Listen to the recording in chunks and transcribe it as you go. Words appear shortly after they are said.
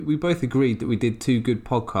We both agreed that we did 2 good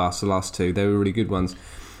podcasts, the last 2. They were really good ones.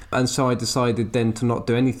 And so I decided then to not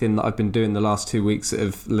do anything that I've been doing the last 2 weeks that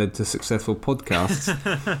have led to successful podcasts.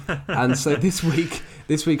 And so this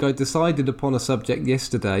week I decided upon a subject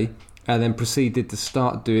yesterday and then proceeded to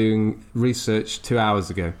start doing research 2 hours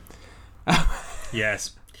ago.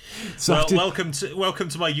 Yes. So welcome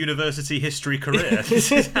to my university history career.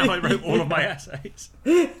 This is how I wrote all of my essays.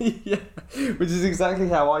 Yeah, which is exactly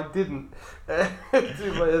how I didn't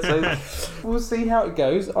do my essays. We'll see how it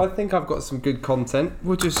goes. I think I've got some good content.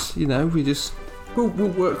 We'll just, we'll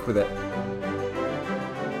work with it.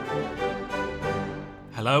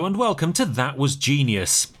 Hello and welcome to That Was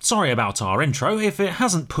Genius. Sorry about our intro. If it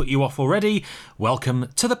hasn't put you off already, welcome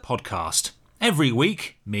to the podcast. Every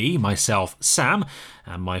week, me, myself, Sam,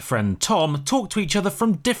 and my friend Tom talk to each other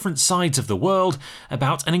from different sides of the world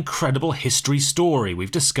about an incredible history story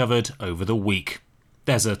we've discovered over the week.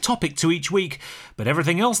 There's a topic to each week, but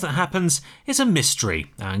everything else that happens is a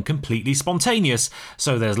mystery and completely spontaneous,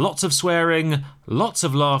 so there's lots of swearing, lots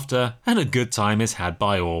of laughter, and a good time is had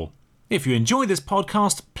by all. If you enjoy this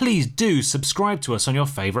podcast, please do subscribe to us on your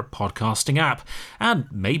favourite podcasting app and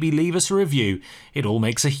maybe leave us a review. It all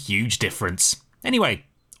makes a huge difference. Anyway,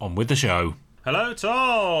 on with the show. Hello,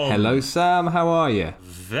 Tom. Hello, Sam. How are you?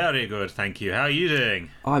 Very good, thank you. How are you doing?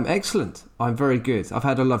 I'm excellent. I'm very good. I've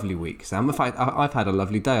had a lovely week, Sam. In fact, I've had a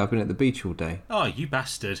lovely day. I've been at the beach all day. Oh, you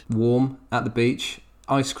bastard. Warm, at the beach,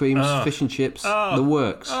 ice creams, fish and chips, the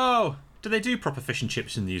works. Oh, do they do proper fish and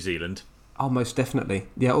chips in New Zealand? Oh, most definitely.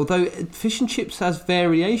 Yeah, although fish and chips has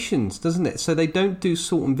variations, doesn't it? So they don't do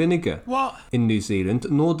salt and vinegar in New Zealand,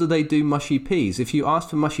 nor do they do mushy peas. If you ask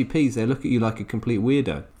for mushy peas, they look at you like a complete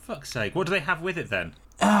weirdo. Fuck's sake. What do they have with it then?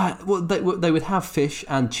 Well, they would have fish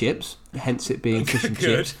and chips, hence it being fish and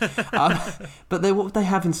chips. But what they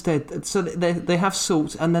have instead, so they have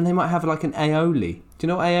salt, and then they might have like an aioli. Do you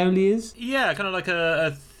know what aioli is? Yeah, kind of like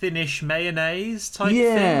a thinnish mayonnaise type thing.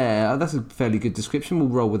 Yeah, that's a fairly good description. We'll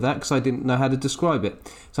roll with that because I didn't know how to describe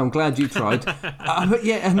it. So I'm glad you tried. But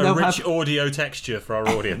yeah, and a rich audio texture for our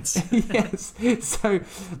audience. Yes. So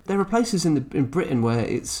there are places in Britain where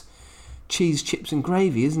it's cheese, chips and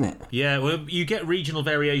gravy, isn't it? Yeah, well, you get regional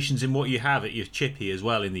variations in what you have at your chippy as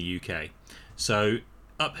well in the UK. So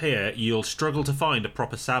up here, you'll struggle to find a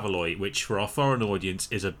proper saveloy, which for our foreign audience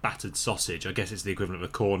is a battered sausage. I guess it's the equivalent of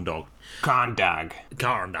a corn dog. Corn dog.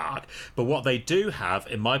 But what they do have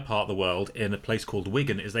in my part of the world, in a place called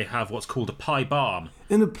Wigan, is they have what's called a pie barm.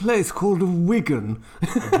 In a place called Wigan.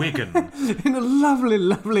 Wigan. In a lovely,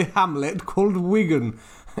 lovely hamlet called Wigan.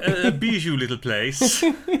 A bijou little place.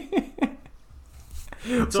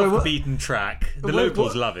 It's off the beaten track. The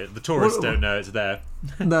locals love it. The tourists don't know it's there.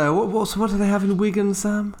 No, what do they have in Wigan,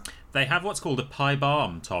 Sam? They have what's called a pie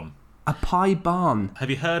barm, Tom. A pie barn? Have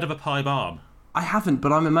you heard of a pie barm? I haven't,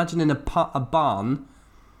 but I'm imagining a barn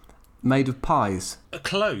made of pies.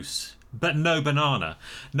 Close, but no banana.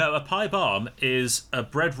 No, a pie barm is a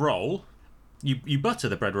bread roll. You butter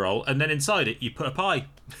the bread roll, and then inside it you put a pie.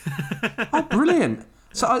 Oh, brilliant.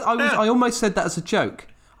 So I almost said that as a joke.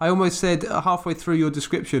 I almost said halfway through your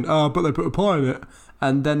description, but they put a pie in it.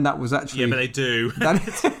 And then that was actually... Yeah, but they do.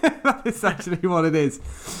 That is actually what it is.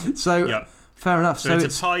 So, yep. Fair enough. So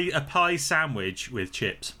it's a pie sandwich with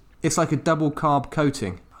chips. It's like a double carb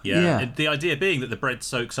coating. Yeah. And the idea being that the bread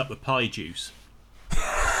soaks up the pie juice.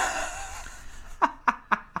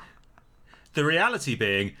 The reality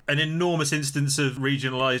being an enormous instance of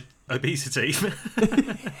regionalised obesity.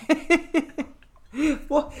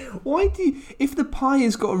 Why do you... If the pie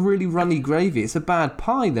has got a really runny gravy, it's a bad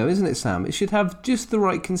pie though, isn't it, Sam? It should have just the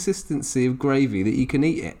right consistency of gravy that you can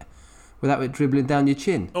eat it without it dribbling down your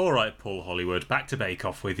chin. All right, Paul Hollywood, back to Bake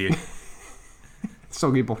Off with you.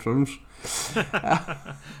 Soggy bottoms.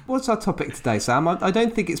 What's our topic today, Sam? I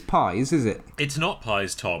don't think it's pies, is it? It's not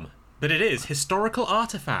pies, Tom, but it is historical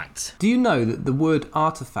artefacts. Do you know that the word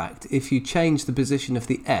artefact, if you change the position of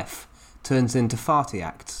the F, turns into farty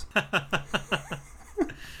acts?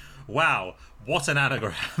 Wow, what an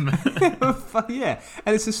anagram. Yeah,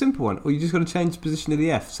 and it's a simple one. Or you just got to change the position of the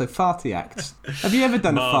F. So farty acts. Have you ever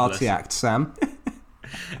done Marvellous. A farty act, Sam?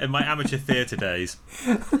 In my amateur theatre days.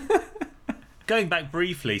 Going back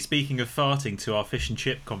briefly, speaking of farting, to our fish and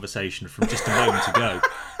chip conversation from just a moment ago.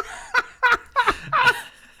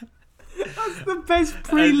 That's the best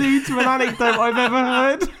prelude to an anecdote I've ever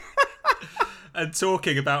heard. And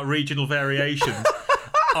talking about regional variations,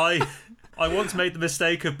 I once made the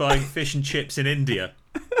mistake of buying fish and chips in India,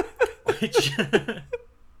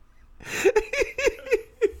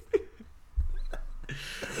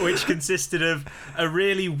 which consisted of a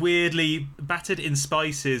really weirdly battered in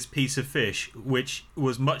spices piece of fish, which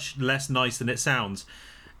was much less nice than it sounds.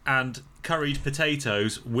 and curried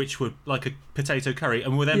potatoes, which were like a potato curry,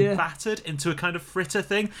 and were then battered into a kind of fritter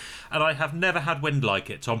thing. And I have never had wind like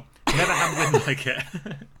it, Tom. Never had wind like it.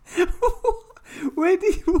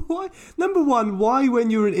 Why? Number one, why when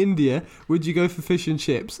you're in India would you go for fish and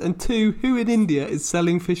chips? And two, who in India is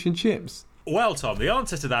selling fish and chips? Well, Tom, the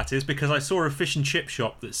answer to that is because I saw a fish and chip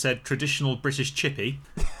shop that said traditional British chippy.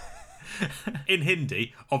 In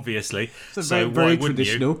Hindi, obviously. So very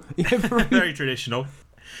traditional. Yeah, very traditional.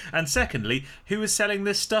 And secondly, who was selling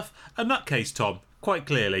this stuff? A nutcase, Tom. Quite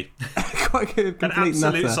clearly. Quite a complete An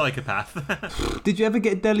absolute nutter. Psychopath. Did you ever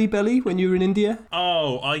get Delhi belly when you were in India?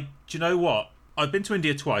 Oh, do you know what? I've been to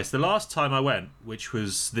India twice. The last time I went, which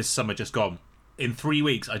was this summer just gone, in 3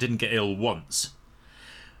 weeks I didn't get ill once.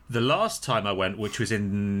 The last time I went, which was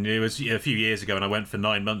a few years ago, and I went for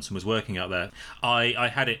 9 months and was working out there,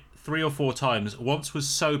 I had it 3 or 4 times. Once was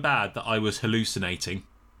so bad that I was hallucinating.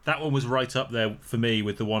 That one was right up there for me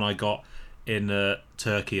with the one I got in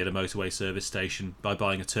Turkey at a motorway service station by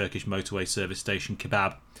buying a Turkish motorway service station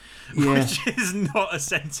kebab, which is not a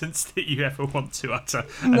sentence that you ever want to utter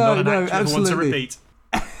and not an act you ever want to repeat.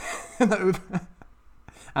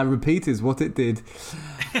 And repeat is what it did.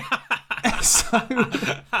 So,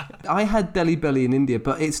 I had Delhi belly in India,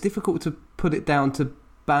 but it's difficult to put it down to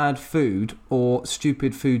bad food or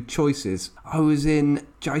stupid food choices. I was in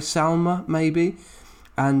Jaisalmer, maybe,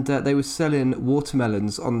 and they were selling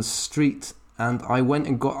watermelons on the street, and I went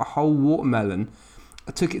and got a whole watermelon.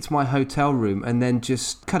 I took it to my hotel room and then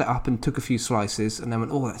just cut it up and took a few slices and then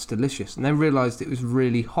went, oh, that's delicious. And then realised it was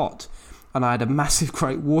really hot, and I had a massive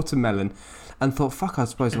great watermelon and thought, fuck, I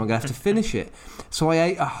suppose I'm going to have to finish it. So I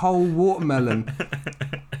ate a whole watermelon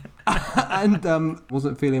and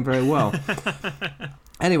wasn't feeling very well.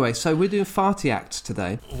 Anyway, so we're doing farty acts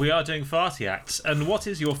today. We are doing farty acts. And what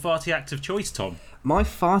is your farty act of choice, Tom? My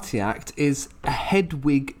farty act is a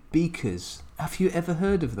Hedwig beakers. Have you ever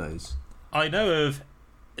heard of those? I know of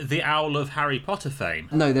the owl of Harry Potter fame.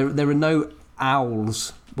 No, there are no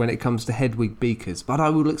owls when it comes to Hedwig beakers, but I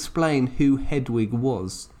will explain who Hedwig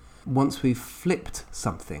was once we've flipped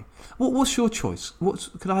something. What's your choice?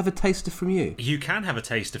 Could I have a taster from you? You can have a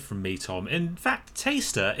taster from me, Tom. In fact,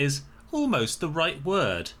 taster is almost the right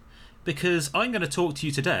word, because I'm going to talk to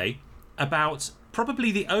you today about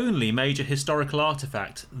probably the only major historical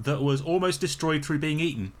artefact that was almost destroyed through being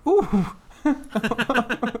eaten. Ooh.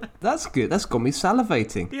 That's good. That's got me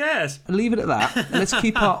salivating. Yes. Leave it at that. Let's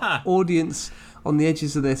keep our audience on the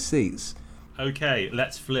edges of their seats. Okay,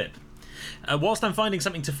 let's flip. Whilst I'm finding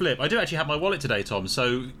something to flip, I do actually have my wallet today, Tom,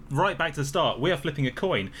 so right back to the start, we are flipping a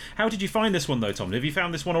coin. How did you find this one, though, Tom? Have you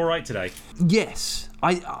found this one all right today? Yes.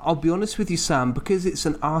 I'll be honest with you, Sam, because it's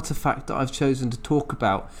an artefact that I've chosen to talk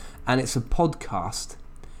about, and it's a podcast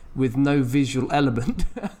with no visual element,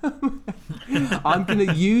 I'm going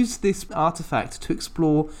to use this artefact to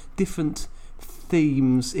explore different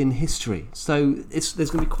themes in history. So there's going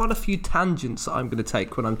to be quite a few tangents that I'm going to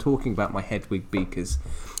take when I'm talking about my Hedwig beakers.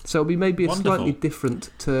 So it'll be maybe slightly different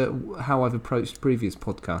to how I've approached previous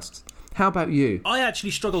podcasts. How about you? I actually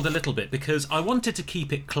struggled a little bit because I wanted to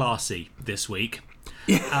keep it classy this week.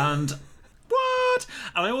 And what?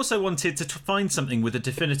 And I also wanted to find something with a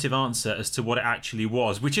definitive answer as to what it actually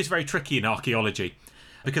was, which is very tricky in archaeology.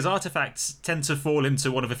 Because artefacts tend to fall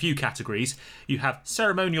into one of a few categories. You have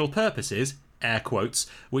ceremonial purposes, air quotes,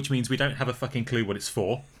 which means we don't have a fucking clue what it's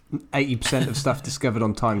for. 80% of stuff discovered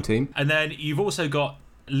on Time Team. And then you've also got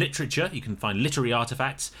literature. You can find literary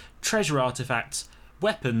artefacts, treasure artefacts,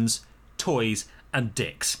 weapons, toys, and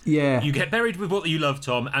dicks. Yeah. You get buried with what you love,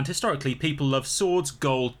 Tom, and historically people love swords,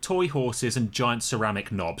 gold, toy horses, and giant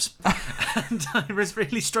ceramic knobs. And I was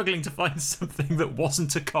really struggling to find something that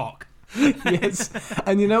wasn't a cock. Yes.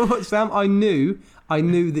 And you know what, Sam? I knew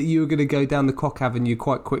that you were going to go down the cock avenue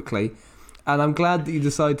quite quickly. And I'm glad that you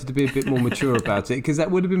decided to be a bit more mature about it, because that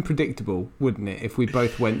would have been predictable, wouldn't it, if we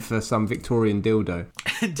both went for some Victorian dildo.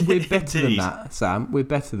 We're better than that, Sam. We're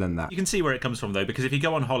better than that. You can see where it comes from, though, because if you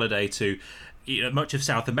go on holiday to much of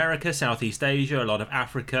South America, Southeast Asia, a lot of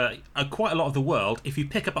Africa, quite a lot of the world, if you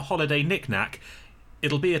pick up a holiday knick-knack,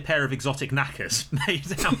 it'll be a pair of exotic knackers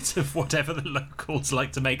made out of whatever the locals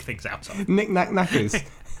like to make things out of. Knick-knack knackers.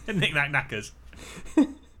 Knick-knack knackers.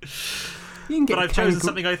 But I've chosen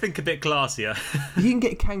something I think a bit classier. You can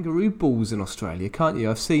get kangaroo balls in Australia, can't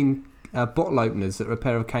you? I've seen bottle openers that are a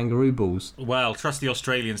pair of kangaroo balls. Well, trust the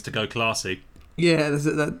Australians to go classy. Yeah, is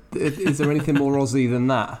there anything more Aussie than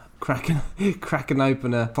that? Cracking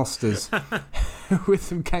open a Foster's with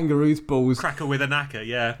some kangaroo's balls. Cracker with a knacker,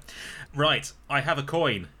 yeah. Right, I have a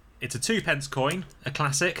coin. It's a 2p coin, a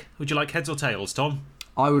classic. Would you like heads or tails, Tom?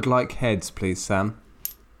 I would like heads, please, Sam.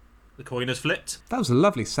 the coin has flipped. That was a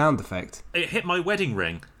lovely sound effect. It hit my wedding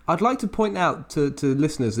ring. I'd like to point out to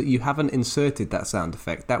listeners that you haven't inserted that sound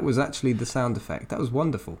effect. That was actually the sound effect. That was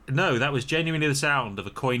wonderful. No, that was genuinely the sound of a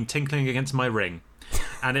coin tinkling against my ring.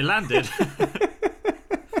 And it landed...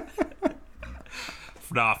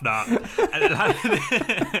 FNAF. And it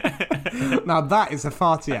landed... Now that is a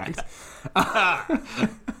farty act.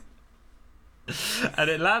 And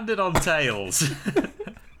it landed on tails.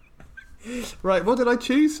 Right, what did I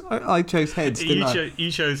choose? I chose heads, didn't I?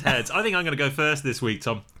 You chose heads. I think I'm going to go first this week,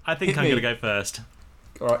 Tom. I think I'm going to go first.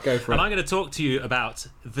 All right, go for it. And I'm going to talk to you about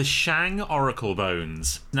the Shang Oracle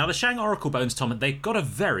Bones. Now, the Shang Oracle Bones, Tom, they've got a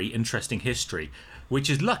very interesting history, which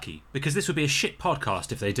is lucky, because this would be a shit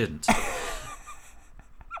podcast if they didn't.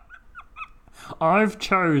 I've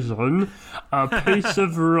chosen a piece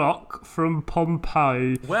of rock from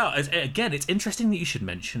Pompeii. Well, again, it's interesting that you should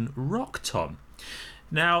mention rock, Tom.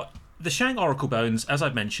 Now, the Shang Oracle Bones, as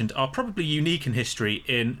I've mentioned, are probably unique in history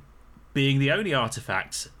in being the only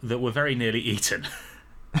artefacts that were very nearly eaten.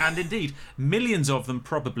 And indeed, millions of them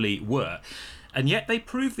probably were. And yet they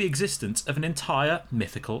prove the existence of an entire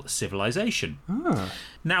mythical civilization.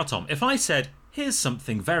 Now, Tom, if I said, here's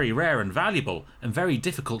something very rare and valuable and very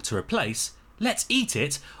difficult to replace, let's eat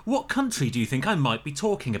it, what country do you think I might be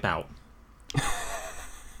talking about?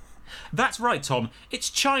 That's right, Tom. It's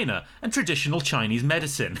China and traditional Chinese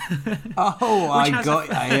medicine.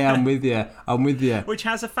 I'm with you. I'm with you. Which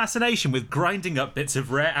has a fascination with grinding up bits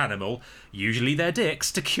of rare animal, usually their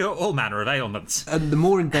dicks, to cure all manner of ailments. And the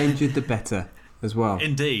more endangered, the better, as well.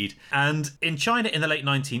 Indeed. And in China in the late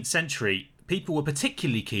 19th century, people were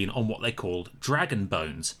particularly keen on what they called dragon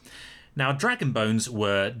bones. Now, dragon bones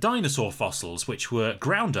were dinosaur fossils which were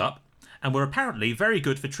ground up and were apparently very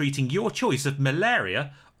good for treating your choice of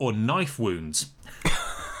malaria or knife wounds.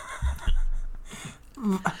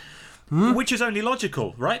 Which is only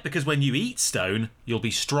logical, right? Because when you eat stone, you'll be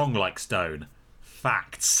strong like stone.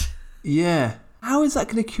 Facts. Yeah. How is that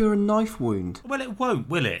going to cure a knife wound? Well, it won't,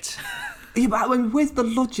 will it? Yeah, but I mean, where's the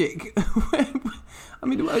logic? I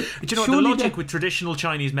mean, do you know what the logic with traditional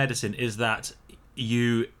Chinese medicine is? That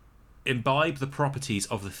you imbibe the properties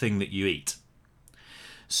of the thing that you eat.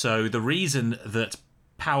 So the reason that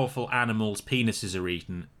powerful animals' penises are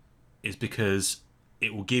eaten is because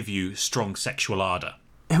it will give you strong sexual ardour.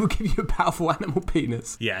 It will give you a powerful animal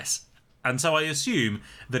penis. Yes. And so I assume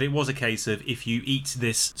that it was a case of if you eat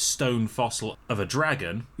this stone fossil of a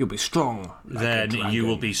dragon, you'll be strong. Then you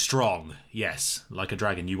will be strong. Yes, like a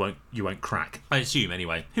dragon. You won't crack. I assume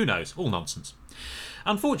anyway. Who knows? All nonsense.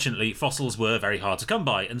 Unfortunately, fossils were very hard to come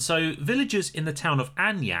by, and so villagers in the town of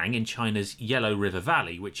Anyang in China's Yellow River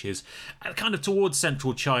Valley, which is kind of towards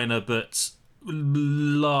central China but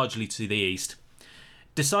largely to the east,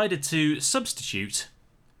 decided to substitute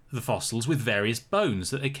the fossils with various bones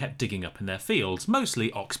that they kept digging up in their fields,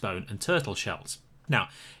 mostly ox bone and turtle shells. Now,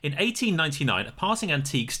 in 1899, a passing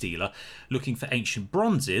antiques dealer looking for ancient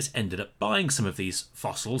bronzes ended up buying some of these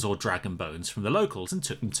fossils or dragon bones from the locals and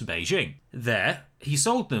took them to Beijing. There, he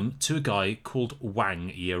sold them to a guy called Wang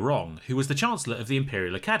Yirong, who was the Chancellor of the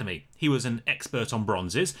Imperial Academy. He was an expert on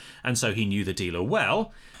bronzes, and so he knew the dealer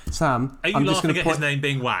well. Sam, are you laughing at his name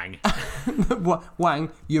being Wang?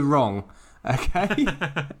 Wang, you're wrong. Okay?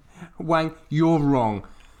 Wang, you're wrong.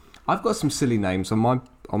 I've got some silly names on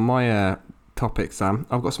my topic, Sam.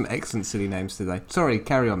 I've got some excellent silly names today. Sorry,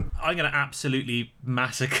 carry on. I'm going to absolutely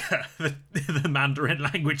massacre the Mandarin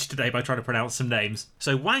language today by trying to pronounce some names.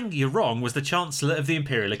 So Wang Yirong was the Chancellor of the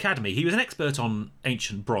Imperial Academy. He was an expert on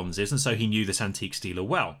ancient bronzes, and so he knew this antique dealer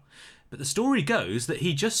well. But the story goes that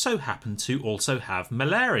he just so happened to also have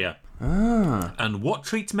malaria. And what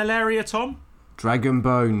treats malaria, Tom? Dragon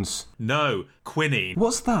bones. No, quinine.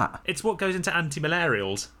 What's that? It's what goes into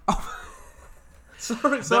anti-malarials. Oh.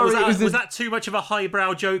 Sorry. Was that too much of a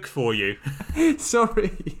highbrow joke for you?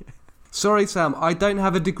 Sorry, Sam. I don't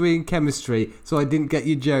have a degree in chemistry, so I didn't get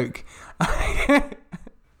your joke.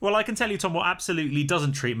 Well, I can tell you, Tom, what absolutely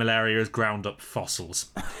doesn't treat malaria is ground up fossils.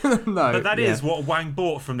 No, but that is what Wang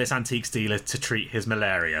bought from this antiques dealer to treat his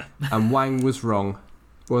malaria. And Wang was wrong,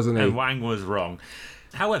 wasn't he? And Wang was wrong.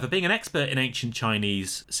 However, being an expert in ancient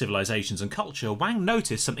Chinese civilizations and culture, Wang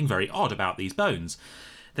noticed something very odd about these bones.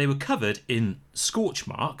 They were covered in scorch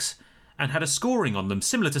marks and had a scoring on them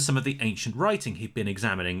similar to some of the ancient writing he'd been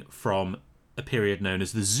examining from a period known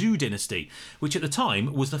as the Zhou dynasty, which at the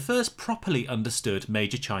time was the first properly understood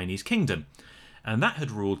major Chinese kingdom. And that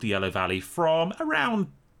had ruled the Yellow Valley from around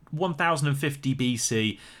 1050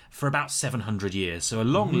 BC for about 700 years, so a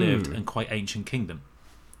long-lived and quite ancient kingdom.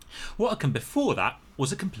 What had come before that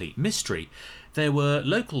was a complete mystery. There were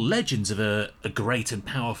local legends of a great and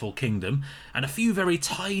powerful kingdom, and a few very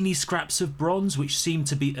tiny scraps of bronze which seemed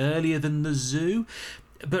to be earlier than the Zhou,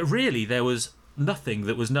 but really there was nothing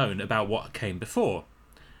that was known about what came before.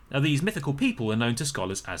 Now, these mythical people were known to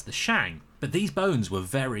scholars as the Shang, but these bones were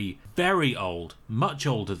very, very old, much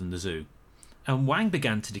older than the Zhou. And Wang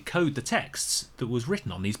began to decode the texts that was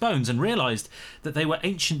written on these bones and realised that they were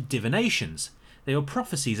ancient divinations. They were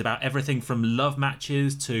prophecies about everything from love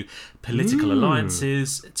matches to political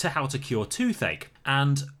alliances to how to cure toothache.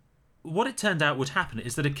 And what it turned out would happen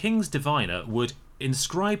is that a king's diviner would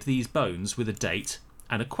inscribe these bones with a date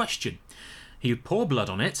and a question. He would pour blood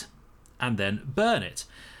on it and then burn it.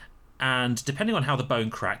 And depending on how the bone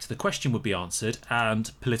cracked, the question would be answered,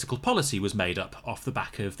 and political policy was made up off the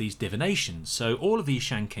back of these divinations. So all of these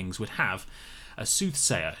Shang kings would have a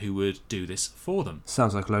soothsayer who would do this for them.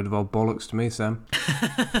 Sounds like a load of old bollocks to me, Sam.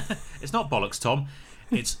 It's not bollocks, Tom.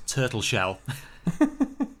 It's turtle shell.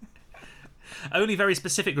 Only very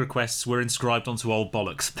specific requests were inscribed onto old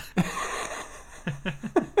bollocks.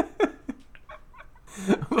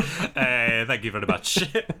 Thank you very much.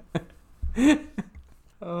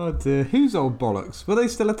 Oh dear, whose old bollocks? Were they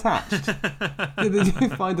still attached? Did you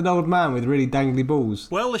find an old man with really dangly balls?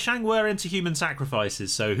 Well, the Shang were into human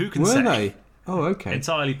sacrifices, so who can say? Were they? Oh, okay.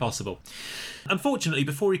 Entirely possible. Unfortunately,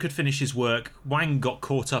 before he could finish his work, Wang got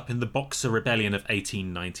caught up in the Boxer Rebellion of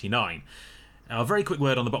 1899. Now, a very quick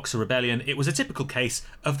word on the Boxer Rebellion. It was a typical case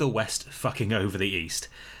of the West fucking over the East.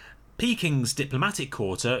 Peking's diplomatic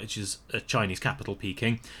quarter, which is a Chinese capital,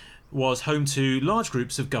 Peking, was home to large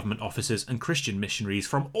groups of government officers and Christian missionaries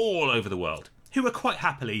from all over the world, who were quite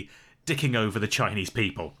happily dicking over the Chinese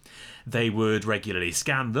people. They would regularly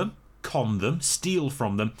scan them, con them, steal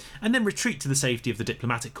from them, and then retreat to the safety of the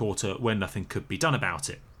diplomatic quarter when nothing could be done about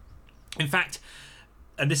it. In fact,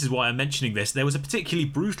 and this is why I'm mentioning this, there was a particularly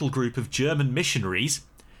brutal group of German missionaries,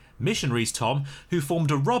 Tom, who formed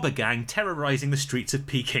a robber gang terrorising the streets of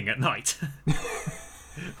Peking at night.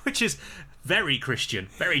 Which is very Christian,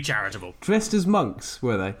 very charitable. Dressed as monks,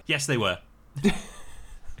 were they? Yes, they were.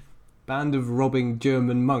 Band of robbing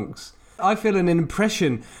German monks. I feel an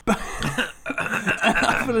impression.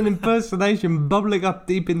 I feel an impersonation bubbling up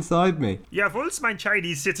deep inside me. Jawohl, mein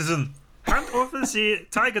Chinese citizen. Hand over the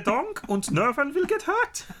tiger dong and no one will get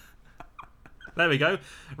hurt. There we go.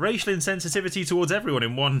 Racial insensitivity towards everyone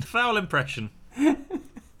in one foul impression.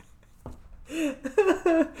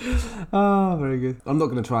 Oh, very good. I'm not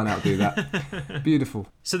going to try and outdo that. Beautiful.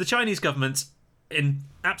 So the Chinese government, in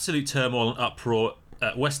absolute turmoil and uproar,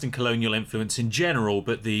 Western colonial influence in general,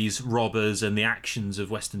 but these robbers and the actions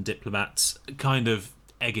of Western diplomats kind of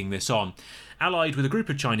egging this on, allied with a group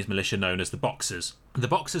of Chinese militia known as the Boxers. The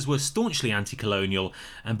Boxers were staunchly anti-colonial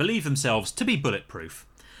and believed themselves to be bulletproof.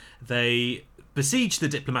 They besieged the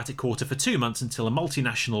diplomatic quarter for 2 months until a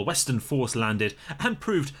multinational Western force landed and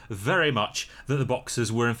proved very much that the Boxers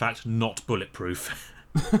were in fact not bulletproof.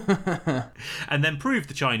 And then proved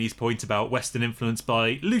the Chinese point about Western influence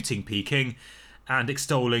by looting Peking and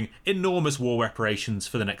extolling enormous war reparations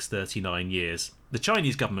for the next 39 years. The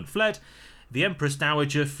Chinese government fled, the Empress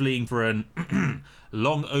Dowager fleeing for an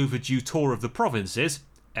long overdue tour of the provinces,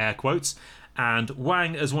 air quotes, and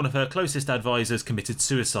Wang, as one of her closest advisors, committed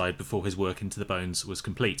suicide before his work into the bones was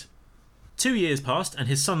complete. 2 years passed and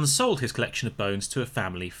his son sold his collection of bones to a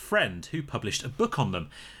family friend who published a book on them,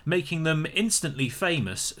 making them instantly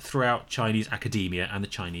famous throughout Chinese academia and the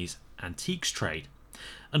Chinese antiques trade.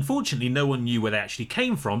 Unfortunately, no one knew where they actually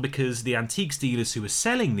came from because the antiques dealers who were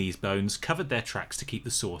selling these bones covered their tracks to keep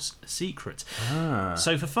the source a secret.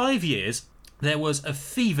 So for 5 years, there was a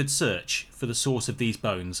fevered search for the source of these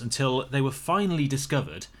bones until they were finally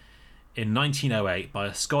discovered in 1908 by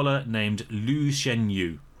a scholar named Lu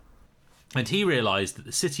Zhenyu. And he realised that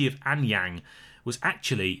the city of Anyang was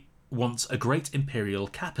actually once a great imperial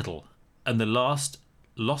capital and the last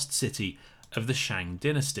lost city of the Shang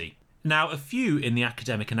dynasty. Now, a few in the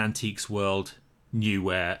academic and antiques world knew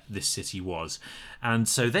where this city was, and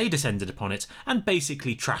so they descended upon it and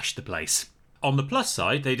basically trashed the place. On the plus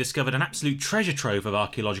side, they discovered an absolute treasure trove of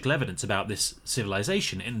archaeological evidence about this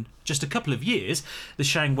civilization. In just a couple of years, the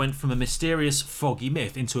Shang went from a mysterious, foggy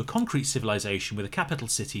myth into a concrete civilization with a capital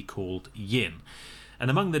city called Yin.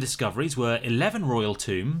 And among the discoveries were 11 royal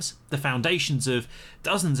tombs, the foundations of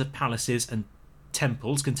dozens of palaces and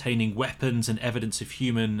temples containing weapons and evidence of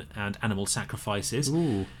human and animal sacrifices,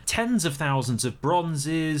 tens of thousands of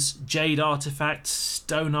bronzes, jade artefacts,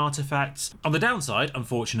 stone artefacts. On the downside,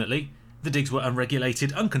 unfortunately, The digs were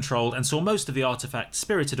unregulated, uncontrolled, and saw most of the artefacts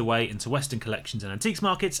spirited away into Western collections and antiques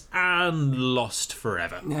markets and lost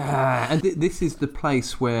forever. And this is the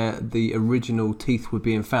place where the original teeth were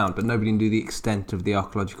being found, but nobody knew the extent of the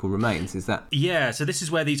archaeological remains, is that? Yeah, so this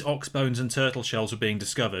is where these ox bones and turtle shells were being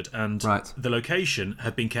discovered, and Right. the location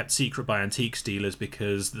had been kept secret by antiques dealers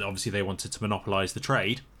because obviously they wanted to monopolise the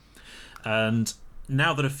trade. And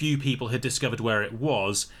now that a few people had discovered where it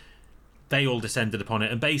was, they all descended upon it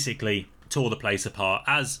and basically tore the place apart,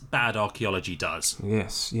 as bad archaeology does.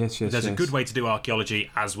 Yes. There's a good way to do archaeology,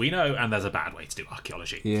 as we know, and there's a bad way to do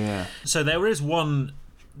archaeology. Yeah. So there is one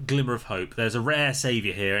glimmer of hope. There's a rare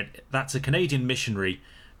saviour here, and that's a Canadian missionary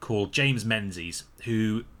called James Menzies,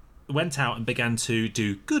 who went out and began to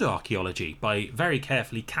do good archaeology by very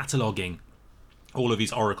carefully cataloguing all of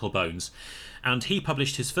these oracle bones. And he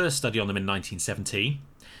published his first study on them in 1917.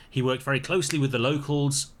 He worked very closely with the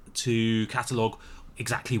locals to catalogue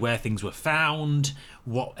exactly where things were found,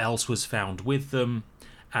 what else was found with them,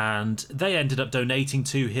 and they ended up donating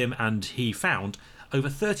to him, and he found over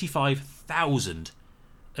 35,000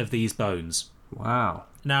 of these bones. Wow.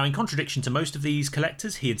 Now, in contradiction to most of these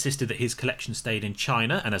collectors, he insisted that his collection stayed in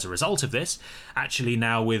China, and as a result of this, actually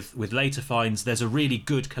now with later finds, there's a really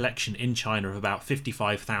good collection in China of about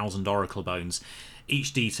 55,000 oracle bones,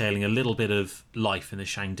 each detailing a little bit of life in the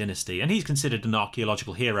Shang dynasty. And he's considered an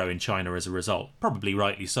archaeological hero in China as a result. Probably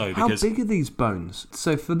rightly so. How Because big are these bones?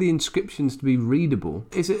 So for the inscriptions to be readable,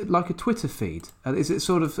 is it like a Twitter feed? Is it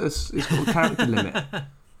sort of it's got a character limit?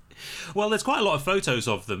 Well, there's quite a lot of photos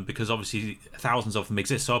of them because obviously thousands of them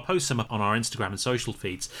exist. So I'll post some up on our Instagram and social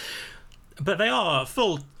feeds. But they are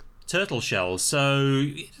full turtle shells. So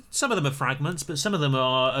some of them are fragments, but some of them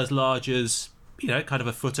are as large as, kind of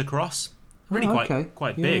a foot across. Really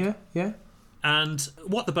quite big. Yeah. And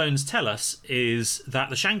what the bones tell us is that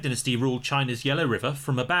the Shang dynasty ruled China's Yellow River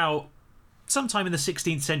from about sometime in the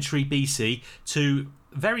 16th century BC to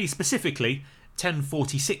very specifically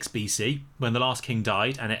 1046 BC, when the last king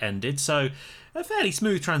died and it ended. So a fairly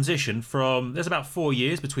smooth transition from... There's about 4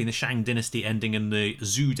 years between the Shang dynasty ending and the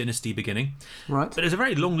Zhou dynasty beginning. Right. But it's a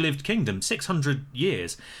very long-lived kingdom, 600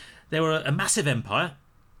 years. They were a massive empire,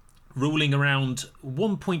 ruling around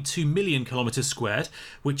 1.2 million kilometres squared,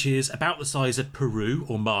 which is about the size of Peru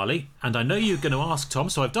or Mali. And I know you're going to ask, Tom,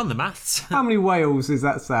 so I've done the maths. How many whales is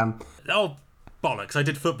that, Sam? Oh, bollocks, I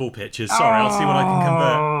did football pitches. Sorry, I'll see what I can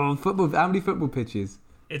convert. Oh, football. How many football pitches?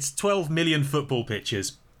 It's 12 million football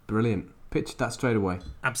pitches. Brilliant. Pitch that straight away.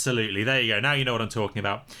 Absolutely. There you go. Now you know what I'm talking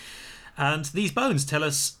about. And these bones tell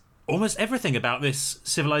us almost everything about this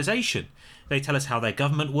civilization. They tell us how their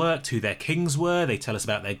government worked, who their kings were. They tell us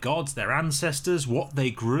about their gods, their ancestors, what they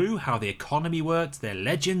grew, how the economy worked, their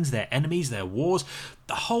legends, their enemies, their wars.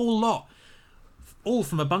 The whole lot. All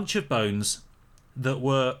from a bunch of bones that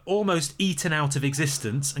were almost eaten out of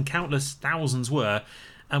existence, and countless thousands were,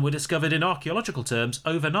 and were discovered in archaeological terms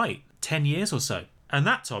overnight, 10 years or so. And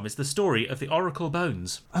that, Tom, is the story of the oracle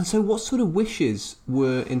bones. And so what sort of wishes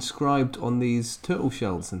were inscribed on these turtle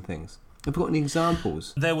shells and things? Have you got any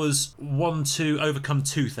examples? There was one to overcome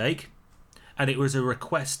toothache, and it was a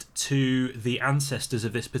request to the ancestors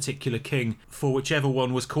of this particular king for whichever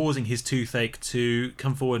one was causing his toothache to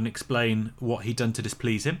come forward and explain what he'd done to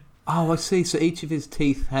displease him. Oh, I see. So each of his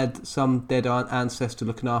teeth had some dead ancestor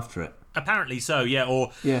looking after it. Apparently so, yeah.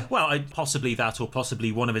 Or, Yeah. well, possibly that, or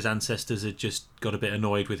possibly one of his ancestors had just got a bit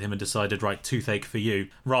annoyed with him and decided, right, toothache for you,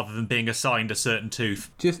 rather than being assigned a certain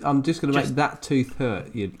tooth. I'm just going to make Just- that tooth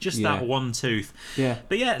hurt. That one tooth. Yeah.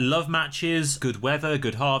 But yeah, love matches, good weather,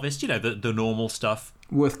 good harvest, the normal stuff.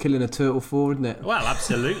 Worth killing a turtle for, isn't it? Well,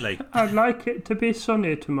 absolutely. I'd like it to be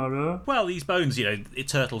sunny tomorrow. Well, these bones,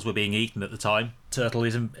 turtles were being eaten at the time. Turtle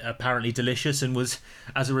is apparently delicious and was,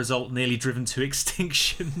 as a result, nearly driven to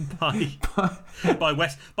extinction by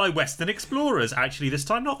Western explorers. Actually, this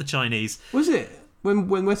time, not the Chinese. Was it? When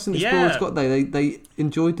Western explorers got there, they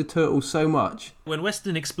enjoyed the turtle so much. When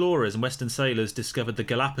Western explorers and Western sailors discovered the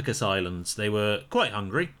Galapagos Islands, they were quite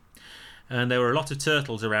hungry. And there were a lot of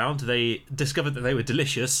turtles around. They discovered that they were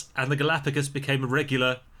delicious, and the Galapagos became a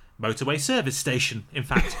regular motorway service station, in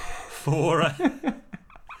fact, for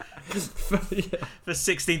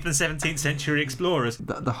 16th and 17th century explorers.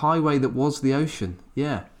 The highway that was the ocean,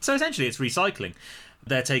 yeah. So essentially it's recycling.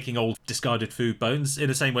 They're taking old discarded food bones in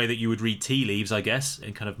the same way that you would read tea leaves, I guess,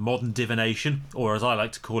 in kind of modern divination, or as I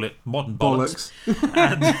like to call it, modern bollocks.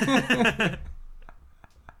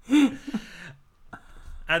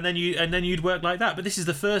 And then you'd work like that. But this is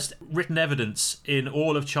the first written evidence in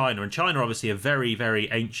all of China, and China obviously a very, very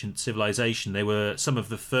ancient civilization. They were some of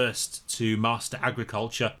the first to master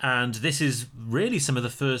agriculture, and this is really some of the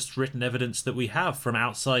first written evidence that we have from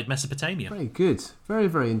outside Mesopotamia. Very good. Very,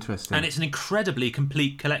 very interesting. And it's an incredibly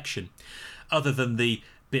complete collection, other than the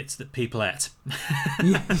bits that people ate.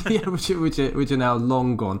 which are now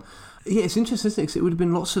long gone. Yeah, it's interesting, isn't it? 'Cause it would have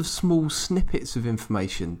been lots of small snippets of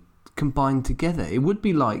information combined together. It would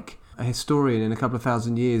be like a historian in a couple of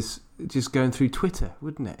thousand years just going through Twitter,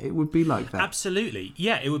 wouldn't it? It would be like that. Absolutely.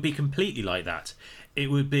 Yeah, it would be completely like that. It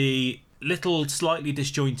would be little slightly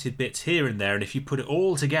disjointed bits here and there, and if you put it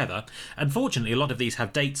all together, unfortunately a lot of these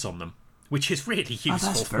have dates on them, which is really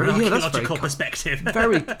useful from an archaeological perspective.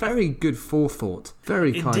 Very, very good forethought.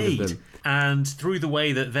 Very kind Indeed. of them. And through the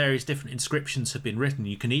way that various different inscriptions have been written,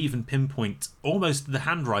 you can even pinpoint almost the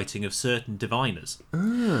handwriting of certain diviners.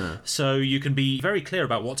 So you can be very clear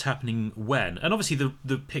about what's happening when. And obviously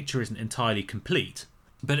the picture isn't entirely complete.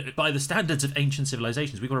 But by the standards of ancient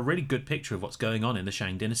civilizations, we've got a really good picture of what's going on in the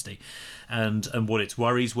Shang dynasty and what its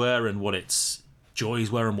worries were and what its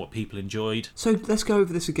joys were and what people enjoyed. So let's go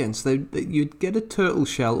over this again. So you'd get a turtle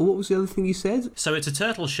shell. What was the other thing you said? So it's a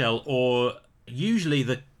turtle shell, or usually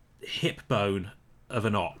the hip bone of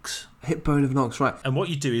an ox. Hip bone of an ox, right. And what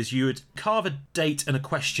you do is you would carve a date and a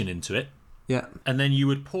question into it, Yeah. and then you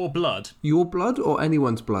would pour blood. Your blood or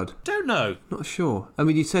anyone's blood? Don't know. Not sure. I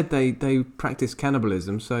mean, you said they practice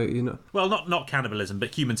cannibalism, so you know. Well, not cannibalism,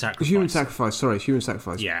 but human sacrifice. Human sacrifice, sorry, human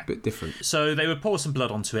sacrifice. Yeah. A bit different. So they would pour some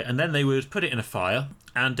blood onto it, and then they would put it in a fire,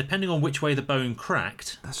 and depending on which way the bone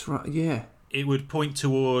cracked, That's right, yeah. it would point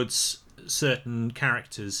towards certain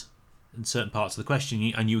characters in certain parts of the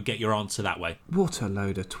question, and you would get your answer that way. What a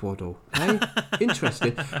load of twaddle. Eh?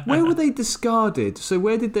 Interesting. Where were they discarded? So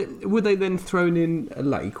were they then thrown in a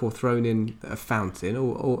lake or thrown in a fountain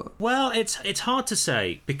or Well, it's hard to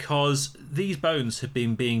say, because these bones have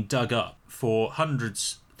been being dug up for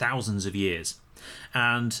hundreds, thousands of years.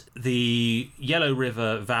 And the Yellow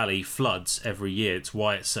River Valley floods every year. It's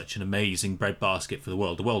why it's such an amazing breadbasket for the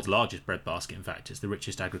world. The world's largest breadbasket, in fact. It's the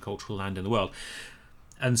richest agricultural land in the world.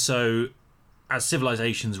 And so, as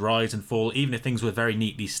civilizations rise and fall, even if things were very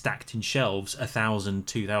neatly stacked in shelves 1,000,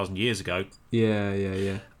 2,000 years ago,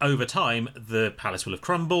 Yeah. over time, the palace will have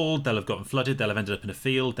crumbled, they'll have gotten flooded, they'll have ended up in a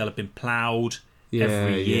field, they'll have been ploughed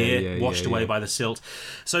every year, washed away by the silt.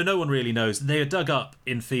 So no one really knows. They are dug up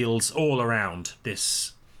in fields all around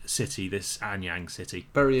this city, this Anyang city.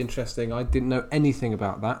 Very interesting. I didn't know anything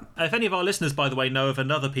about that. If any of our listeners, by the way, know of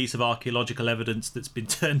another piece of archaeological evidence that's been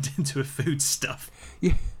turned into a foodstuff,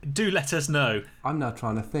 Yeah. do let us know. I'm now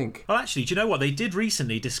trying to think. Well, actually, do you know what? They did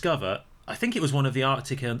recently discover, I think it was one of the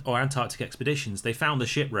Arctic or Antarctic expeditions, they found the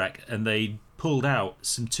shipwreck and they pulled out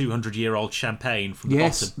some 200-year-old champagne from the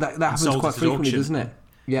Yes, bottom. that happens quite frequently, doesn't it?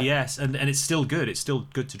 Yeah. Yes, and it's still good. It's still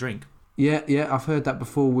good to drink. Yeah, I've heard that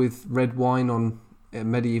before with red wine on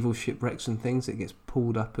medieval shipwrecks and things. It gets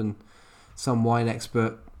pulled up and some wine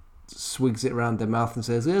expert swigs it around their mouth and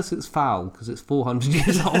says, yes, it's foul because it's 400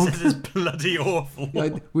 years old. It's bloody awful.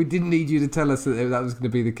 Like, we didn't need you to tell us that was going to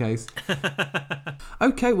be the case.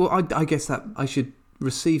 Okay, well, I guess that I should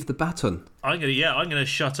receive the baton. I'm gonna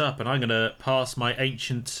shut up and I'm gonna pass my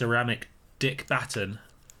ancient ceramic dick baton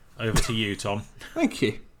over to you, Tom. Thank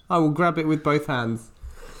you. I will grab it with both hands.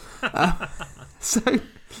 So,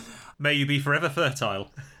 May you be forever fertile.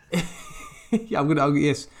 yeah, I'm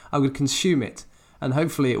gonna consume it, and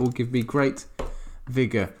hopefully it will give me great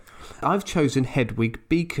vigour. I've chosen Hedwig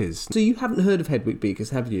beakers. So you haven't heard of Hedwig beakers,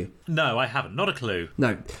 have you? No, I haven't. Not a clue.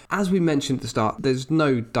 No. As we mentioned at the start, there's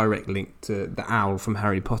no direct link to the owl from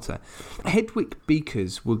Harry Potter. Hedwig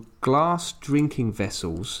beakers were glass drinking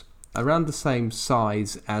vessels around the same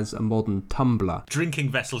size as a modern tumbler. Drinking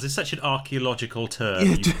vessels is such an archaeological term,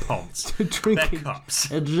 you ponce. They're cups.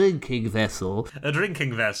 A drinking vessel. A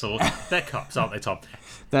drinking vessel. They're cups, aren't they, Tom?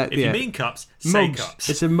 That, If you mean cups, say mugs. cups.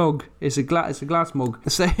 It's a mug. It's a glass mug.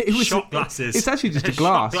 So it was Shot glasses. It's actually just a Shot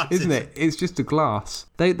glass, glasses. isn't it? It's just a glass.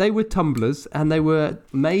 They were tumblers, and they were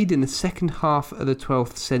made in the second half of the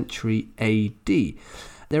 12th century AD.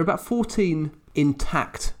 There are about 14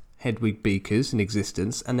 intact Hedwig beakers in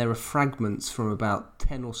existence, and there are fragments from about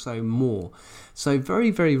 10 or so more. So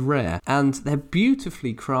very, very rare, and they're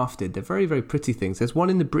beautifully crafted. They're very, very pretty things. There's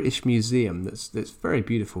one in the British Museum that's very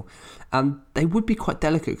beautiful, and they would be quite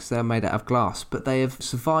delicate because they're made out of glass, but they have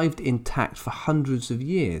survived intact for hundreds of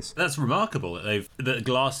years. That's remarkable that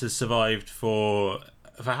glass has survived for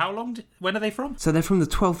For how long? When are they from? So they're from the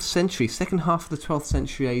 12th century, second half of the 12th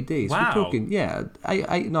century AD. So Wow. we're talking,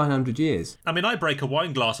 900 years. I mean, I break a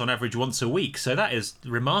wine glass on average once a week, so that is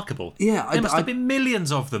remarkable. Yeah, There must have been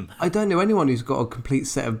millions of them. I don't know anyone who's got a complete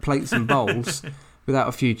set of plates and bowls without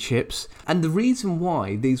a few chips. And the reason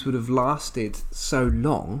why these would have lasted so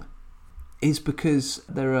long is because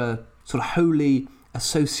there are sort of holy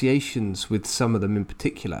associations with some of them in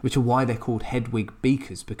particular, which are why they're called Hedwig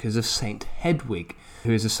beakers, because of Saint Hedwig,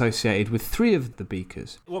 who is associated with 3 of the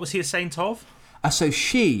beakers. What was he a saint of? So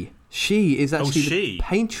she is actually she. the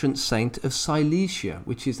patron saint of Silesia,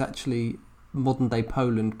 which is actually modern-day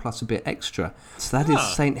Poland plus a bit extra. So that is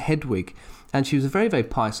Saint Hedwig. And she was a very, very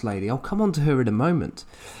pious lady. I'll come on to her in a moment.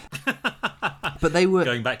 But they were...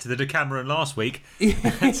 Going back to the Decameron last week.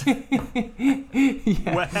 Yeah.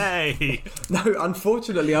 Way! No,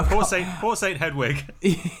 unfortunately, Poor Saint Hedwig.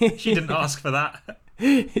 She didn't ask for that.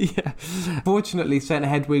 Yeah. Fortunately, St.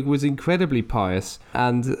 Hedwig was incredibly pious,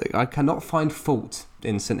 and I cannot find fault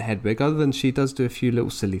in St. Hedwig, other than she does do a few little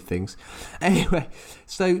silly things. Anyway,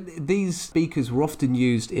 so these beakers were often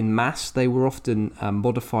used in mass. They were often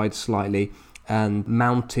modified slightly and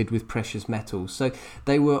mounted with precious metals. So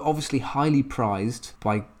they were obviously highly prized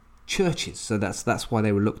by churches, so that's why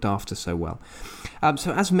they were looked after so well.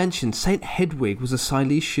 So as mentioned, St. Hedwig was a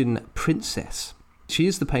Silesian princess. She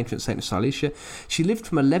is the patron saint of Silesia. She lived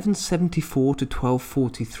from 1174 to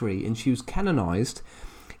 1243, and she was canonised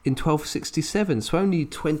in 1267, so only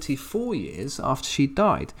 24 years after she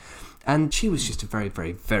died. And she was just a very,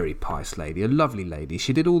 very, very pious lady, a lovely lady.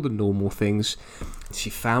 She did all the normal things. She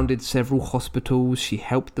founded several hospitals. She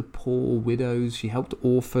helped the poor widows. She helped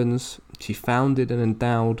orphans. She founded and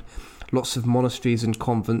endowed lots of monasteries and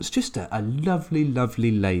convents. Just a lovely,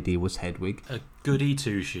 lovely lady was Hedwig. A goody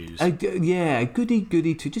two-shoes. A goody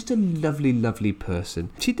two. Just a lovely, lovely person.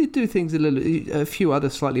 She did do things a few other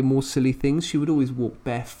slightly more silly things. She would always walk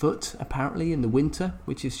barefoot, apparently, in the winter,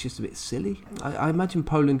 which is just a bit silly. I imagine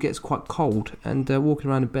Poland gets quite cold, and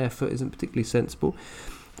walking around in barefoot isn't particularly sensible.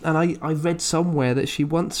 And I read somewhere that she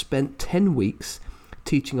once spent 10 weeks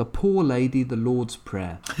teaching a poor lady the Lord's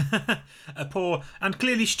Prayer. A poor and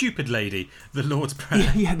clearly stupid lady, the Lord's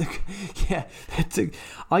Prayer. Yeah.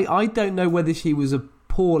 I don't know whether she was a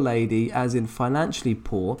poor lady, as in financially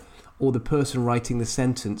poor, or the person writing the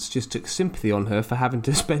sentence just took sympathy on her for having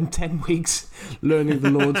to spend 10 weeks learning the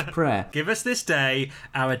Lord's Prayer. Give us this day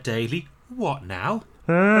our daily... What now?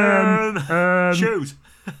 Shoes.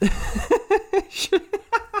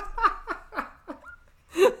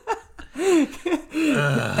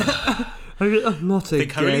 Not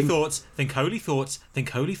Think again. holy thoughts. Think holy thoughts. Think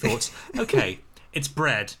holy thoughts. Okay, it's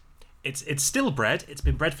bread. It's still bread. It's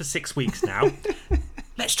been bread for 6 weeks now.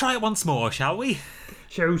 Let's try it once more, shall we?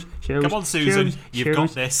 Shows. Come on, Susan. You've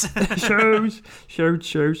got this.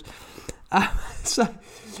 Shows. So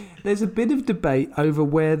there's a bit of debate over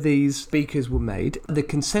where these beakers were made. The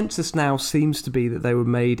consensus now seems to be that they were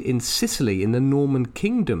made in Sicily, in the Norman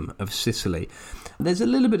Kingdom of Sicily. There's a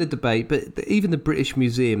little bit of debate, but even the British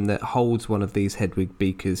Museum that holds one of these Hedwig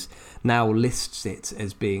beakers now lists it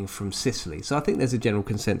as being from Sicily. So I think there's a general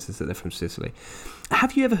consensus that they're from Sicily.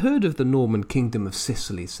 Have you ever heard of the Norman Kingdom of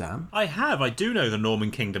Sicily, Sam? I have. I do know the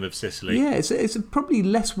Norman Kingdom of Sicily. Yeah, it's probably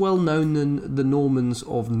less well known than the Normans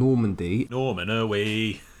of Normandy. Norman, are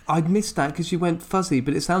we? I'd missed that because you went fuzzy,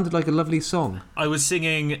 but it sounded like a lovely song. I was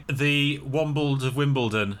singing the Wombles of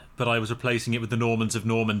Wimbledon, but I was replacing it with the Normans of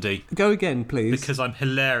Normandy. Go again, please. Because I'm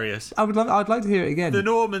hilarious. I'd like to hear it again. The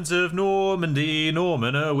Normans of Normandy,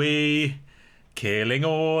 Norman are we, killing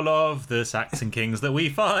all of the Saxon kings that we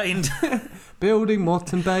find. Building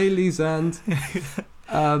Motte and Baileys and...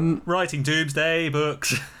 Writing doomsday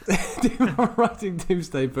books. Writing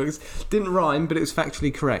doomsday books. Didn't rhyme, but it was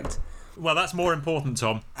factually correct. Well, that's more important,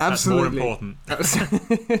 Tom. Absolutely. That's more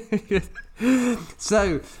important.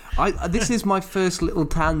 So, this is my first little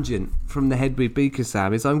tangent from the Hedwig beaker,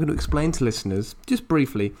 Sam, is I'm going to explain to listeners, just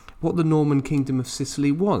briefly, what the Norman Kingdom of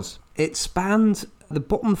Sicily was. It spanned the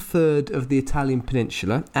bottom third of the Italian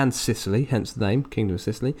peninsula and Sicily, hence the name, Kingdom of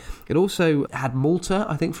Sicily. It also had Malta,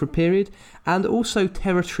 I think, for a period, and also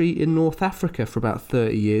territory in North Africa for about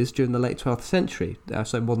 30 years during the late 12th century,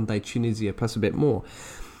 so modern-day Tunisia plus a bit more.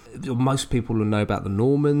 Most people will know about the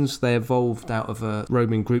Normans. They evolved out of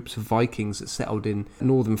Roman groups of Vikings that settled in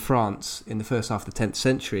northern France in the first half of the 10th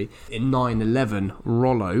century. In 911,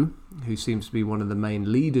 Rollo, who seems to be one of the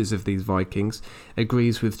main leaders of these Vikings,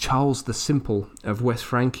 agrees with Charles the Simple of West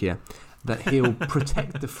Francia that he'll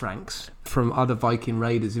protect the Franks from other Viking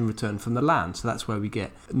raiders in return from the land. So that's where we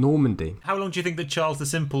get Normandy. How long do you think that Charles the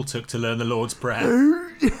Simple took to learn the Lord's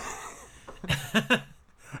Prayer?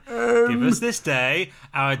 Give Give us this day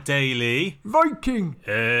our daily Viking.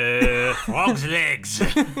 frog's legs.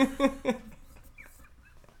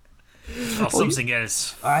 Or something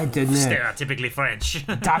else. I don't know. Stereotypically French.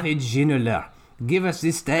 David Ginola. Give us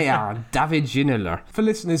this day our David Ginola. For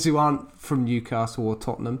listeners who aren't from Newcastle or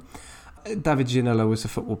Tottenham, David Ginola was a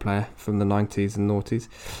football player from the 90s and noughties.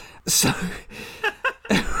 So,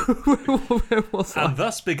 where was I? And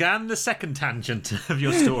thus began the second tangent of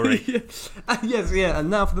your story. Yes, yeah. And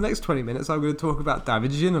now for the next 20 minutes, I'm going to talk about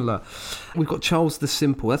David Ginola. We've got Charles the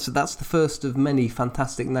Simple. That's the first of many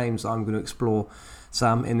fantastic names I'm going to explore,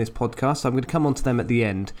 Sam, in this podcast. I'm going to come on to them at the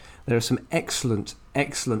end. There are some excellent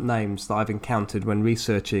names that I've encountered when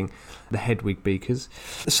researching the Hedwig Beakers.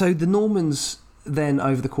 So the Normans then,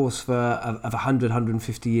 over the course of 100,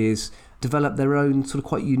 150 years, developed their own sort of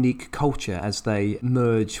quite unique culture as they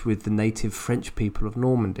merge with the native French people of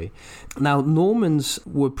Normandy. Now, Normans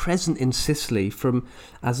were present in Sicily from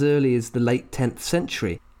as early as the late 10th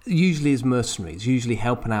century, usually as mercenaries, usually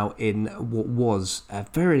helping out in what was a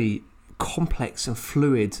very complex and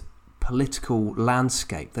fluid political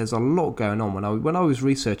landscape. There's a lot going on. When I was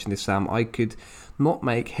researching this, Sam, I could not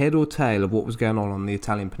make head or tail of what was going on the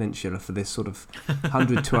Italian peninsula for this sort of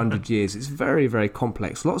 100, 200 years. It's very, very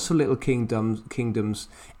complex. Lots of little kingdoms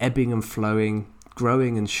ebbing and flowing,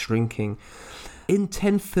 growing and shrinking. In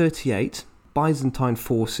 1038, Byzantine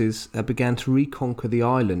forces began to reconquer the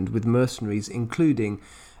island with mercenaries, including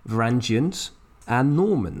Varangians and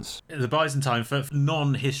Normans. The Byzantine, for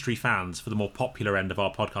non-history fans, for the more popular end of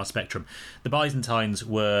our podcast spectrum, the Byzantines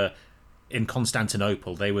were in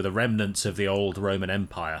Constantinople. They were the remnants of the old Roman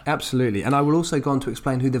Empire. Absolutely, and I will also go on to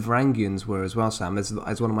explain who the Varangians were as well, Sam, as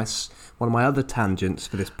one of my other tangents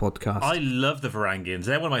for this podcast. I love the Varangians.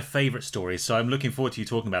 They're one of my favourite stories, so I'm looking forward to you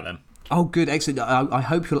talking about them. Oh, good, excellent. I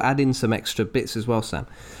hope you'll add in some extra bits as well, Sam.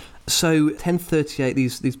 So, 1038,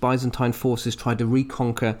 these Byzantine forces tried to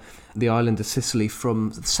reconquer the island of Sicily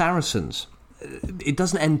from the Saracens. It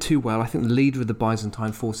doesn't end too well. I think the leader of the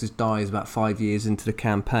Byzantine forces dies about 5 years into the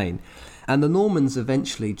campaign. And the Normans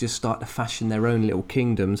eventually just start to fashion their own little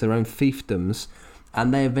kingdoms, their own fiefdoms,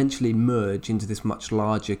 and they eventually merge into this much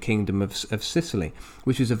larger kingdom of Sicily,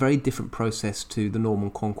 which is a very different process to the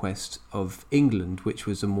Norman conquest of England, which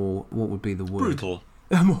was a more, what would be the word? Brutal.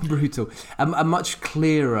 More brutal. A much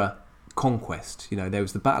clearer conquest. You know, there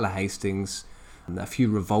was the Battle of Hastings, and a few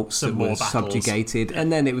revolts that were subjugated,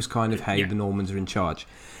 and then it was kind of, hey, the Normans are in charge.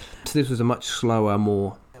 So this was a much slower,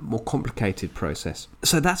 more complicated process.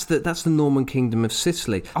 So that's the Norman kingdom of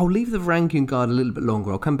Sicily. I'll leave the Varangian Guard a little bit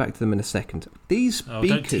longer. I'll come back to them in a second. These beakers...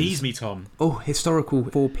 Don't tease me, Tom. Oh, historical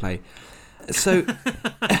foreplay. So...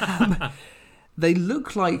 It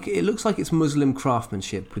looks like it's Muslim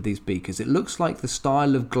craftsmanship with these beakers. It looks like the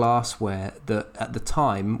style of glassware that at the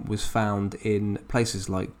time was found in places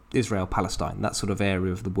like Israel, Palestine, that sort of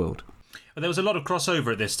area of the world. There was a lot of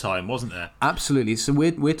crossover at this time, wasn't there? Absolutely. So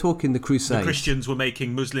we're talking the Crusades. The Christians were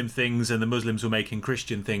making Muslim things and the Muslims were making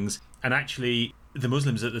Christian things. And actually, the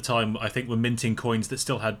Muslims at the time, I think, were minting coins that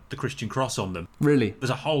still had the Christian cross on them. Really? There's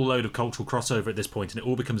a whole load of cultural crossover at this point, and it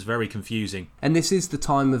all becomes very confusing. And this is the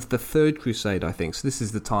time of the Third Crusade, I think. So this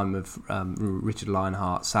is the time of Richard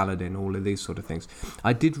Lionheart, Saladin, all of these sort of things.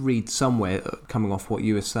 I did read somewhere, coming off what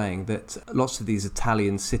you were saying, that lots of these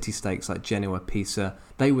Italian city-states like Genoa, Pisa,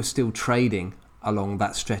 they were still trading along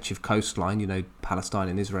that stretch of coastline, you know, Palestine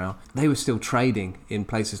and Israel. They were still trading in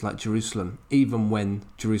places like Jerusalem, even when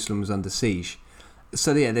Jerusalem was under siege.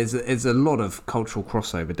 So yeah, there's a lot of cultural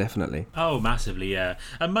crossover, definitely. Oh, massively, yeah.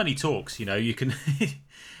 And money talks, you know. You can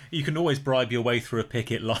you can always bribe your way through a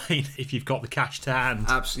picket line if you've got the cash to hand.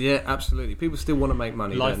 Yeah, absolutely. People still want to make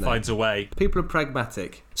money. Life finds a way. People are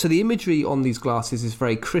pragmatic. So the imagery on these glasses is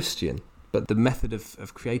very Christian, but the method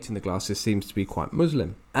of creating the glasses seems to be quite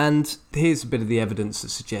Muslim. And here's a bit of the evidence that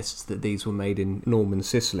suggests that these were made in Norman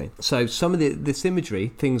Sicily. So some of this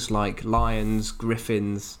imagery, things like lions,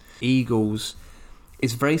 griffins, eagles,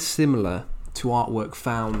 is very similar to artwork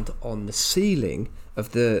found on the ceiling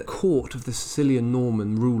of the court of the Sicilian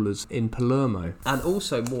Norman rulers in Palermo. And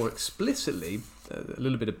also, more explicitly, a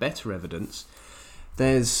little bit of better evidence,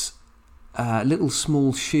 there's little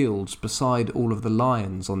small shields beside all of the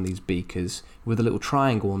lions on these beakers with a little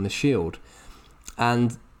triangle on the shield.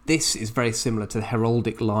 And this is very similar to the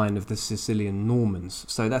heraldic line of the Sicilian Normans.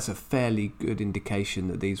 So that's a fairly good indication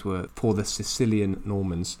that these were for the Sicilian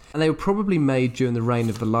Normans. And they were probably made during the reign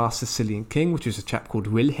of the last Sicilian king, which was a chap called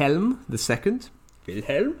Wilhelm II.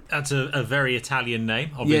 Wilhelm? That's a very Italian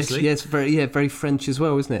name, obviously. Yes, very French as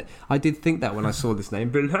well, isn't it? I did think that when I saw this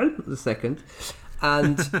name, Wilhelm II.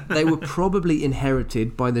 And they were probably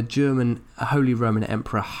inherited by the German Holy Roman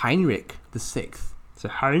Emperor Heinrich VI. the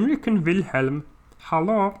Heinrich and Wilhelm.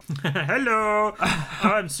 Hello. Hello.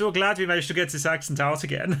 I'm so glad we managed to get this accent out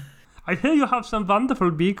again. I hear you have some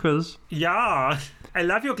wonderful beakers. Yeah, I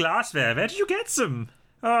love your glassware. Where did you get them?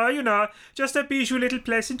 Oh, just a bijou little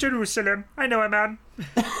place in Jerusalem. I know a man.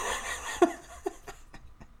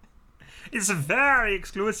 It's very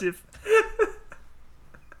exclusive.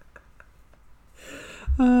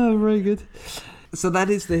 Oh, very good. So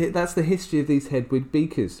that's the history of these Hedwig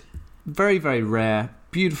beakers. Very, very rare,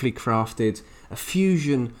 beautifully crafted, a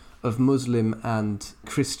fusion of Muslim and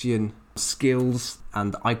Christian skills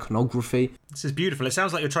and iconography. This is beautiful. It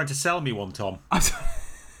sounds like you're trying to sell me one, Tom.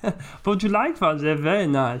 Would you like one? They're very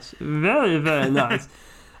nice. Very, very nice.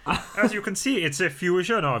 As you can see, it's a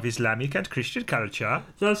fusion of Islamic and Christian culture.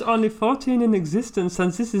 There's only 14 in existence,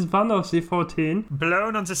 and this is one of the 14.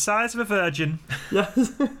 Blown on the size of a virgin.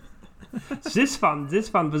 Yes. This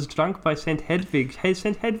one was drunk by Saint Hedwig. Hey,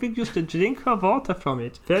 Saint Hedwig used to drink her water from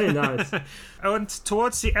it. Very nice. And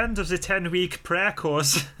towards the end of the 10-week prayer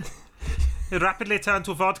course, it rapidly turned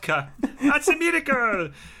to vodka. That's a miracle!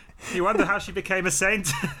 You wonder how she became a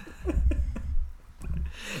saint.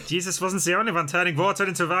 Jesus wasn't the only one turning water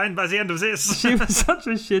into wine by the end of this. She was such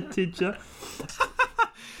a shit teacher.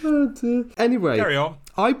 Oh dear. Anyway, Carry on.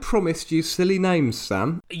 I promised you silly names,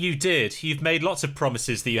 Sam. You did. You've made lots of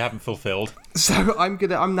promises that you haven't fulfilled. So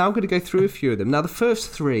I'm now gonna go through a few of them. Now the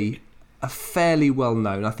first three are fairly well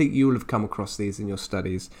known. I think you'll have come across these in your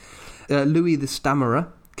studies. Louis the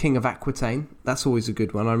Stammerer, King of Aquitaine. That's always a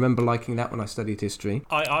good one. I remember liking that when I studied history.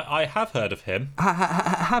 I have heard of him.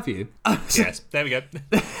 Have you? Yes, there we go.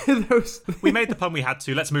 We made the pun we had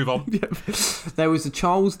to. Let's move on. There was a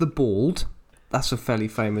Charles the Bald. That's a fairly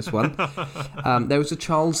famous one. There was a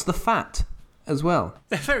Charles the Fat as well.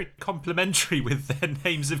 They're very complimentary with their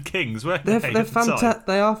names of kings, weren't they?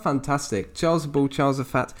 They are fantastic. Charles the Bald, Charles the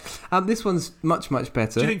Fat. This one's much, much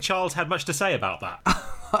better. Do you think Charles had much to say about that?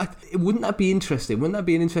 Wouldn't that be interesting? Wouldn't that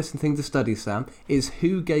be an interesting thing to study, Sam? Is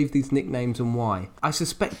who gave these nicknames and why? I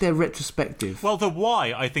suspect they're retrospective. Well, the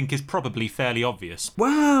why, I think, is probably fairly obvious.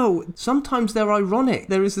 Wow! Sometimes they're ironic.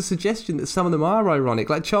 There is a suggestion that some of them are ironic.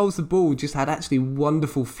 Like Charles the Bald just had actually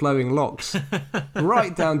wonderful flowing locks.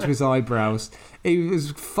 Right down to his eyebrows. He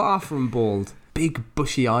was far from bald. Big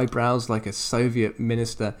bushy eyebrows like a Soviet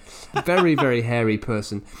minister. Very, very hairy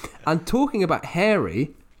person. And talking about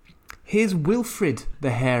hairy... Here's Wilfrid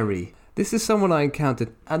the Hairy. This is someone I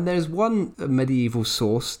encountered. And there's one medieval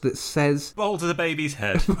source that says... Bald as a baby's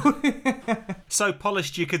head. So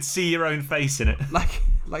polished you could see your own face in it.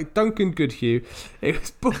 Like Duncan Goodhue. It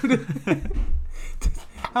was bald...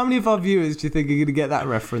 How many of our viewers do you think are going to get that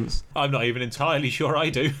reference? I'm not even entirely sure I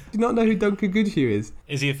do. Do you not know who Duncan Goodhue is?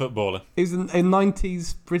 Is he a footballer? He's a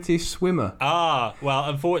 90s British swimmer. Ah, well,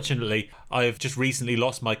 unfortunately, I've just recently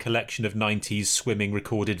lost my collection of 90s swimming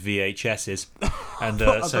recorded VHSs. And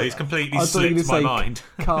so he's completely slipped my mind.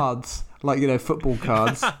 Cards, like, football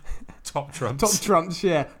cards. Top trumps. Top trumps,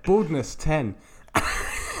 yeah. Baldness, 10.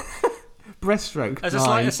 Breaststroke, As a 9.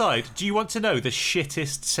 slight aside, do you want to know the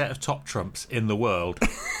shittest set of top trumps in the world?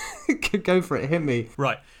 Go for it, hit me.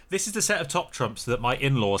 Right, this is the set of top trumps that my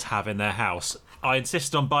in-laws have in their house. I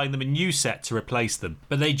insisted on buying them a new set to replace them,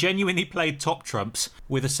 but they genuinely played top trumps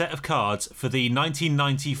with a set of cards for the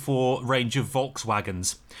 1994 range of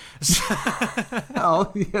Volkswagens.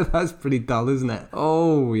 Oh, yeah, that's pretty dull, isn't it?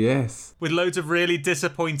 Oh, yes. With loads of really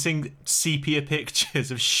disappointing sepia pictures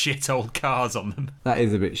of shit old cars on them. That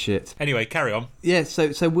is a bit shit. Anyway, carry on. Yeah, so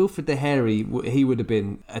Wilfrid the Hairy, he would have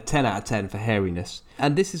been a 10 out of 10 for hairiness.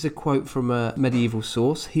 And this is a quote from a medieval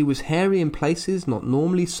source. He was hairy in places not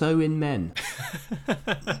normally so in men.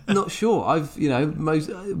 Not sure.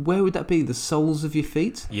 Where would that be? The soles of your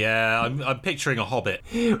feet? Yeah, I'm picturing a hobbit.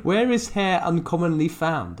 Where is hair uncommonly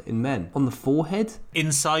found in men? On the forehead?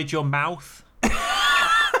 Inside your mouth?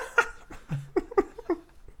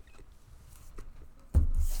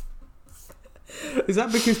 Is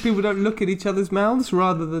that because people don't look at each other's mouths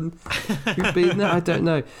rather than being there? I don't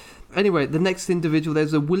know. Anyway, the next individual,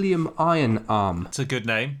 there's a William Ironarm. It's a good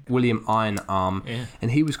name. William Ironarm. Yeah.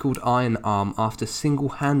 And he was called Ironarm after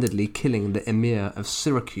single-handedly killing the Emir of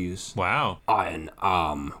Syracuse. Wow.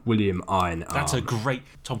 Ironarm. William Ironarm. That's a great...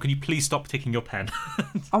 Tom, can you please stop ticking your pen?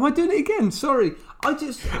 Am I doing it again? Sorry.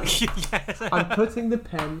 Yes. I'm putting the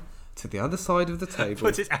pen to the other side of the table.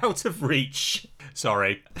 Put it out of reach.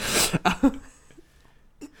 Sorry.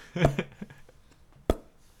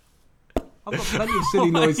 I've got plenty of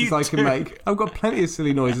silly noises I can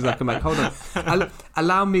make. Hold on.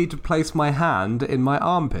 Allow me to place my hand in my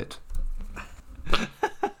armpit.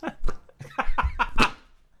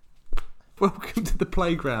 Welcome to the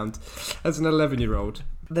playground as an 11-year-old.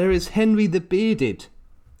 There is Henry the Bearded,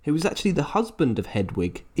 who was actually the husband of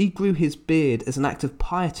Hedwig. He grew his beard as an act of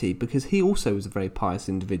piety because he also was a very pious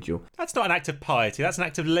individual. That's not an act of piety, that's an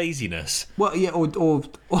act of laziness. Well, yeah, or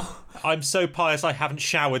I'm so pious I haven't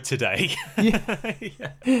showered today. yeah.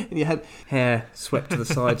 And he had hair swept to the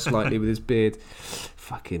side slightly with his beard.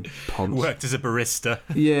 Fucking ponce. Worked as a barista.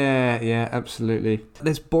 Yeah, absolutely.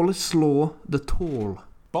 There's Boleslaw the Tall.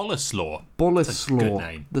 Boleslaw. Boleslaw Good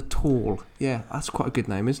name. the Tall. Yeah, that's quite a good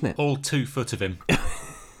name, isn't it? All 2 foot of him.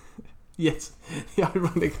 Yes, the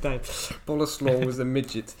ironic name. Boleslaw was a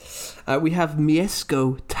midget. We have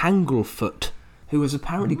Mieszko Tanglefoot, who was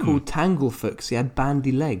apparently called Tanglefoot because he had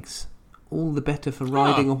bandy legs. All the better for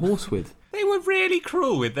riding a horse with. They were really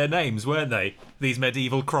cruel with their names, weren't they? These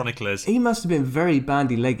medieval chroniclers. He must have been very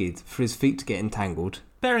bandy-legged for his feet to get entangled.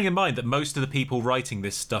 Bearing in mind that most of the people writing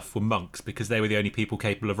this stuff were monks because they were the only people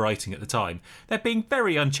capable of writing at the time, they're being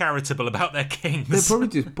very uncharitable about their kings.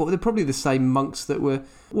 They're probably the same monks that were...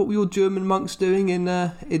 What were your German monks doing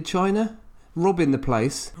in China? Robbing the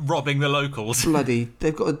place. Robbing the locals. Bloody...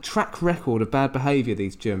 They've got a track record of bad behaviour,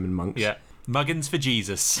 these German monks. Yeah. Muggins for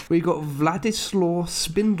Jesus. We got Vladislaw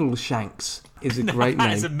Spindleshanks. Is a great name.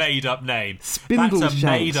 That is a made-up name. Spindleshanks. That's a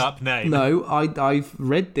made-up name. No, I've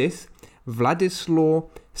read this. Vladislaw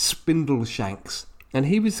Spindleshanks. And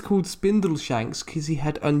he was called Spindleshanks because he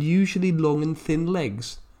had unusually long and thin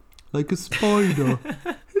legs. Like a spider.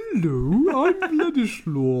 Hello, I'm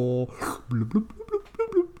Vladislaw. Blub, blub, blub,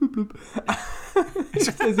 blub, blub, blub, blub.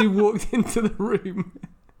 As he walked into the room.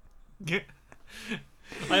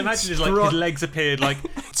 I imagine his legs appeared like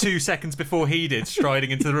 2 seconds before he did,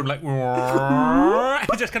 striding into the room like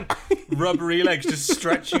just kind of rubbery legs just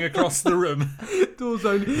stretching across the room. Doors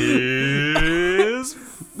only. Here's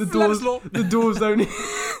the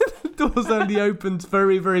doors only opened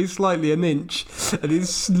very, very slightly, an inch, and he's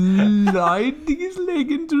sliding his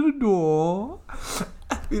leg into the door.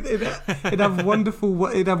 He'd have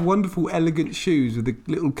wonderful, elegant shoes with a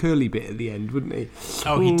little curly bit at the end, wouldn't he?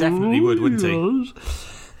 Oh, he definitely would, wouldn't he?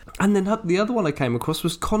 And then the other one I came across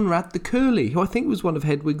was Conrad the Curly, who I think was one of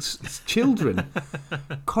Hedwig's children.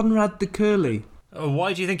 Conrad the Curly. Oh,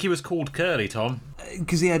 why do you think he was called Curly, Tom?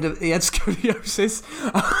 Because he had scoliosis.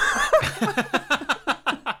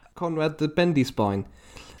 Conrad the Bendy Spine.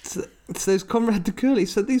 So there's Conrad the Curly.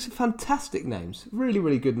 So these are fantastic names. Really,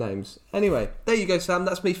 really good names. Anyway, there you go, Sam.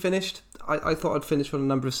 That's me finished. I thought I'd finish on a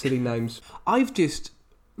number of silly names. I've just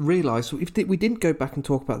realised we didn't go back and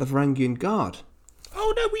talk about the Varangian Guard.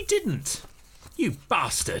 Oh, no, we didn't. You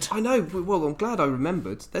bastard. I know. Well, I'm glad I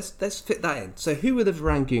remembered. Let's fit that in. So who were the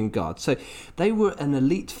Varangian Guard? So they were an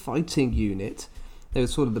elite fighting unit. They were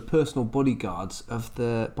sort of the personal bodyguards of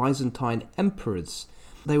the Byzantine emperors.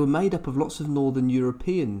 They were made up of lots of Northern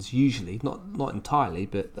Europeans, usually, not entirely,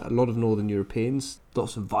 but a lot of Northern Europeans,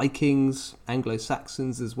 lots of Vikings,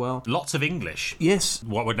 Anglo-Saxons as well. Lots of English. Yes.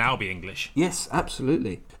 What would now be English. Yes,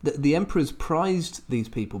 absolutely. The emperors prized these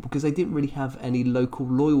people because they didn't really have any local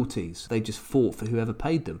loyalties. They just fought for whoever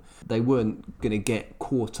paid them. They weren't going to get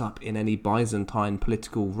caught up in any Byzantine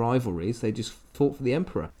political rivalries. They just fought for the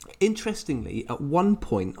emperor. Interestingly, at one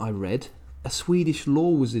point I read a Swedish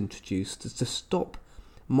law was introduced to stop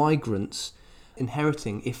migrants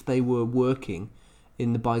inheriting if they were working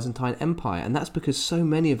in the Byzantine Empire, and that's because so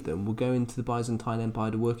many of them were going to the Byzantine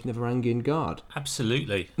Empire to work in the Varangian Guard.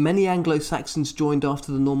 Absolutely. Many Anglo-Saxons joined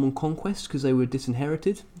after the Norman conquest because they were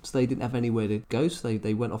disinherited, so they didn't have anywhere to go, so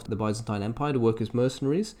they went off to the Byzantine Empire to work as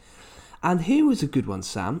mercenaries. And here was a good one,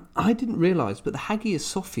 Sam. I didn't realise, but the Hagia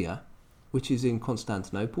Sophia, which is in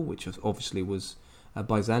Constantinople, which obviously was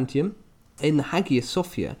Byzantium, in the Hagia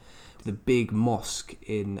Sophia, the big mosque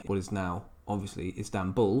in what is now obviously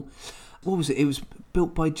Istanbul. What was it? It was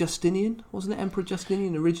built by Justinian, wasn't it? Emperor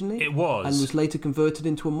Justinian originally? It was. And was later converted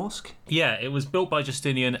into a mosque? Yeah, it was built by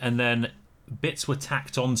Justinian and then bits were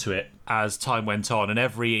tacked onto it as time went on and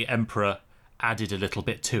every emperor added a little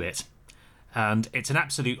bit to it. And it's an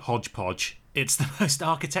absolute hodgepodge. It's the most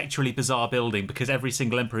architecturally bizarre building because every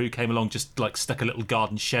single emperor who came along just stuck a little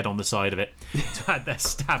garden shed on the side of it to add their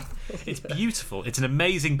stamp. It's beautiful. It's an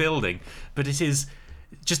amazing building, but it is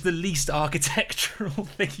just the least architectural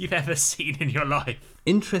thing you've ever seen in your life.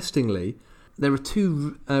 Interestingly, there are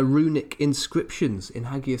two runic inscriptions in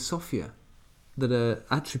Hagia Sophia that are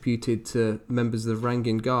attributed to members of the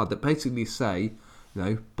Varangian Guard that basically say,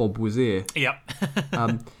 Bob was here. Yep.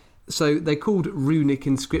 So they're called runic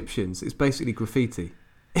inscriptions. It's basically graffiti.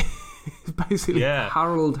 It's basically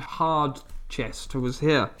Harold Hardchest was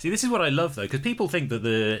here. See, this is what I love, though, because people think that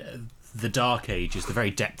the Dark Ages, the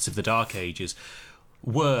very depths of the Dark Ages,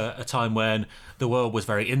 were a time when the world was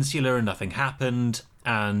very insular and nothing happened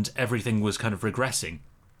and everything was kind of regressing.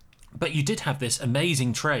 But you did have this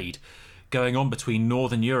amazing trade going on between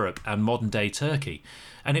Northern Europe and modern-day Turkey.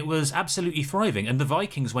 And it was absolutely thriving. And the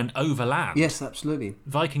Vikings went overland. Yes, absolutely.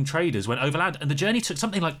 Viking traders went overland. And the journey took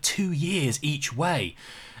something like 2 years each way.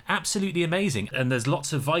 Absolutely amazing. And there's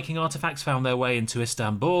lots of Viking artifacts found their way into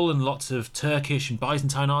Istanbul, and lots of Turkish and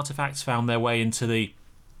Byzantine artifacts found their way into the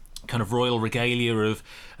kind of royal regalia of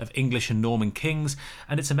English and Norman kings.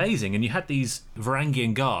 And it's amazing. And you had these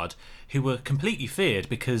Varangian Guard who were completely feared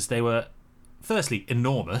because they were, firstly,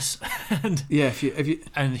 enormous and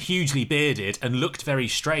and hugely bearded and looked very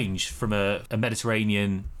strange from a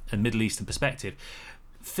Mediterranean and Middle Eastern perspective.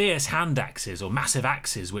 Fierce hand axes or massive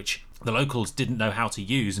axes which the locals didn't know how to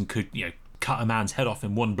use and could, cut a man's head off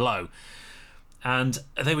in one blow. And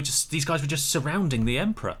these guys were just surrounding the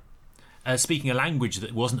emperor, speaking a language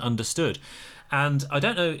that wasn't understood. And I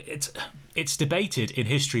don't know, it's debated in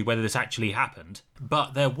history whether this actually happened,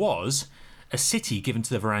 but there was a city given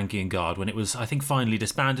to the Varangian Guard when it was, I think, finally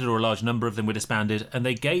disbanded, or a large number of them were disbanded, and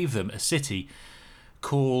they gave them a city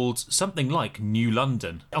called something like New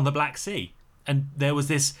London on the Black Sea. And there was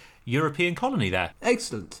this European colony there.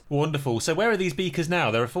 Excellent. Wonderful. So where are these beakers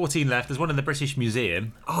now? There are 14 left. There's one in the British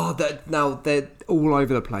Museum. Oh, they're all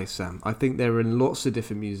over the place, Sam. I think they're in lots of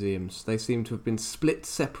different museums. They seem to have been split,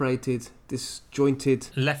 separated, disjointed.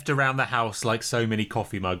 Left around the house like so many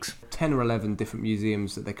coffee mugs. 10 or 11 different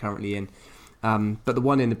museums that they're currently in. But the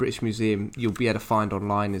one in the British Museum you'll be able to find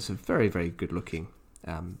online is a very, very good-looking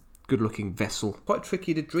vessel. Quite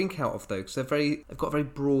tricky to drink out of, though, because they've got a very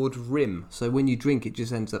broad rim. So when you drink, it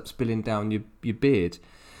just ends up spilling down your beard,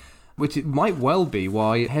 which it might well be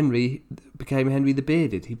why Henry became Henry the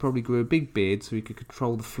Bearded. He probably grew a big beard so he could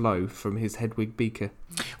control the flow from his Hedwig beaker.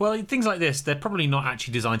 Well, things like this, they're probably not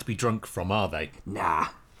actually designed to be drunk from, are they? Nah,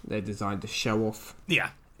 they're designed to show off.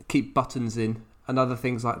 Yeah. Keep buttons in and other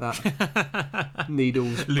things like that.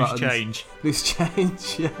 Needles, Loose buttons. change. Loose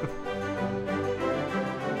change, yeah.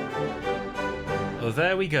 Well,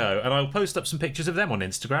 there we go, and I'll post up some pictures of them on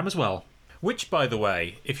Instagram as well. Which, by the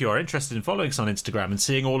way, if you are interested in following us on Instagram and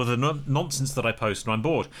seeing all of the nonsense that I post when I'm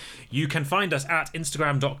bored, you can find us at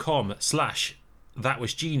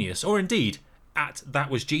instagram.com/thatwasgenius, or indeed at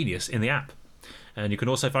thatwasgenius in the app. And you can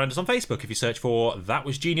also find us on Facebook if you search for That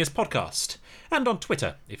Was Genius Podcast, and on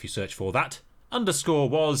Twitter if you search for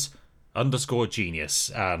 _was_genius.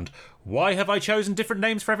 And why have I chosen different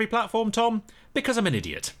names for every platform, Tom? Because I'm an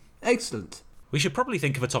idiot. Excellent. We should probably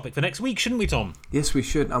think of a topic for next week, shouldn't we, Tom? Yes, we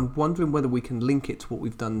should. I'm wondering whether we can link it to what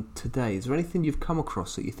we've done today. Is there anything you've come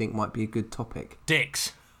across that you think might be a good topic?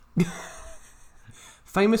 Dicks.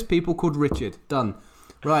 Famous people called Richard. Done.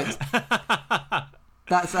 Right.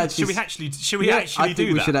 That's actually. Should we actually I think do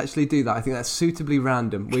we that? should actually do that. I think that's suitably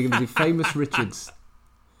random. We're going to do famous Richards.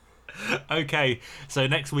 Okay, so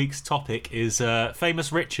next week's topic is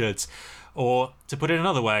famous Richards, or to put it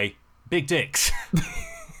another way, big dicks.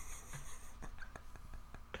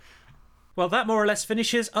 Well, that more or less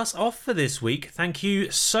finishes us off for this week. Thank you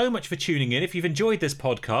so much for tuning in. If you've enjoyed this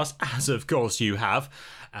podcast, as of course you have,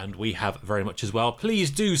 and we have very much as well, please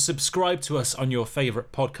do subscribe to us on your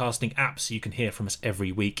favourite podcasting app so you can hear from us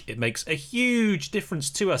every week. It makes a huge difference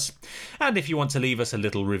to us. And if you want to leave us a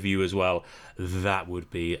little review as well, that would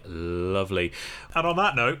be lovely. And on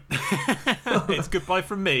that note, it's goodbye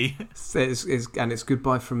from me. And it's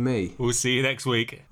goodbye from me. We'll see you next week.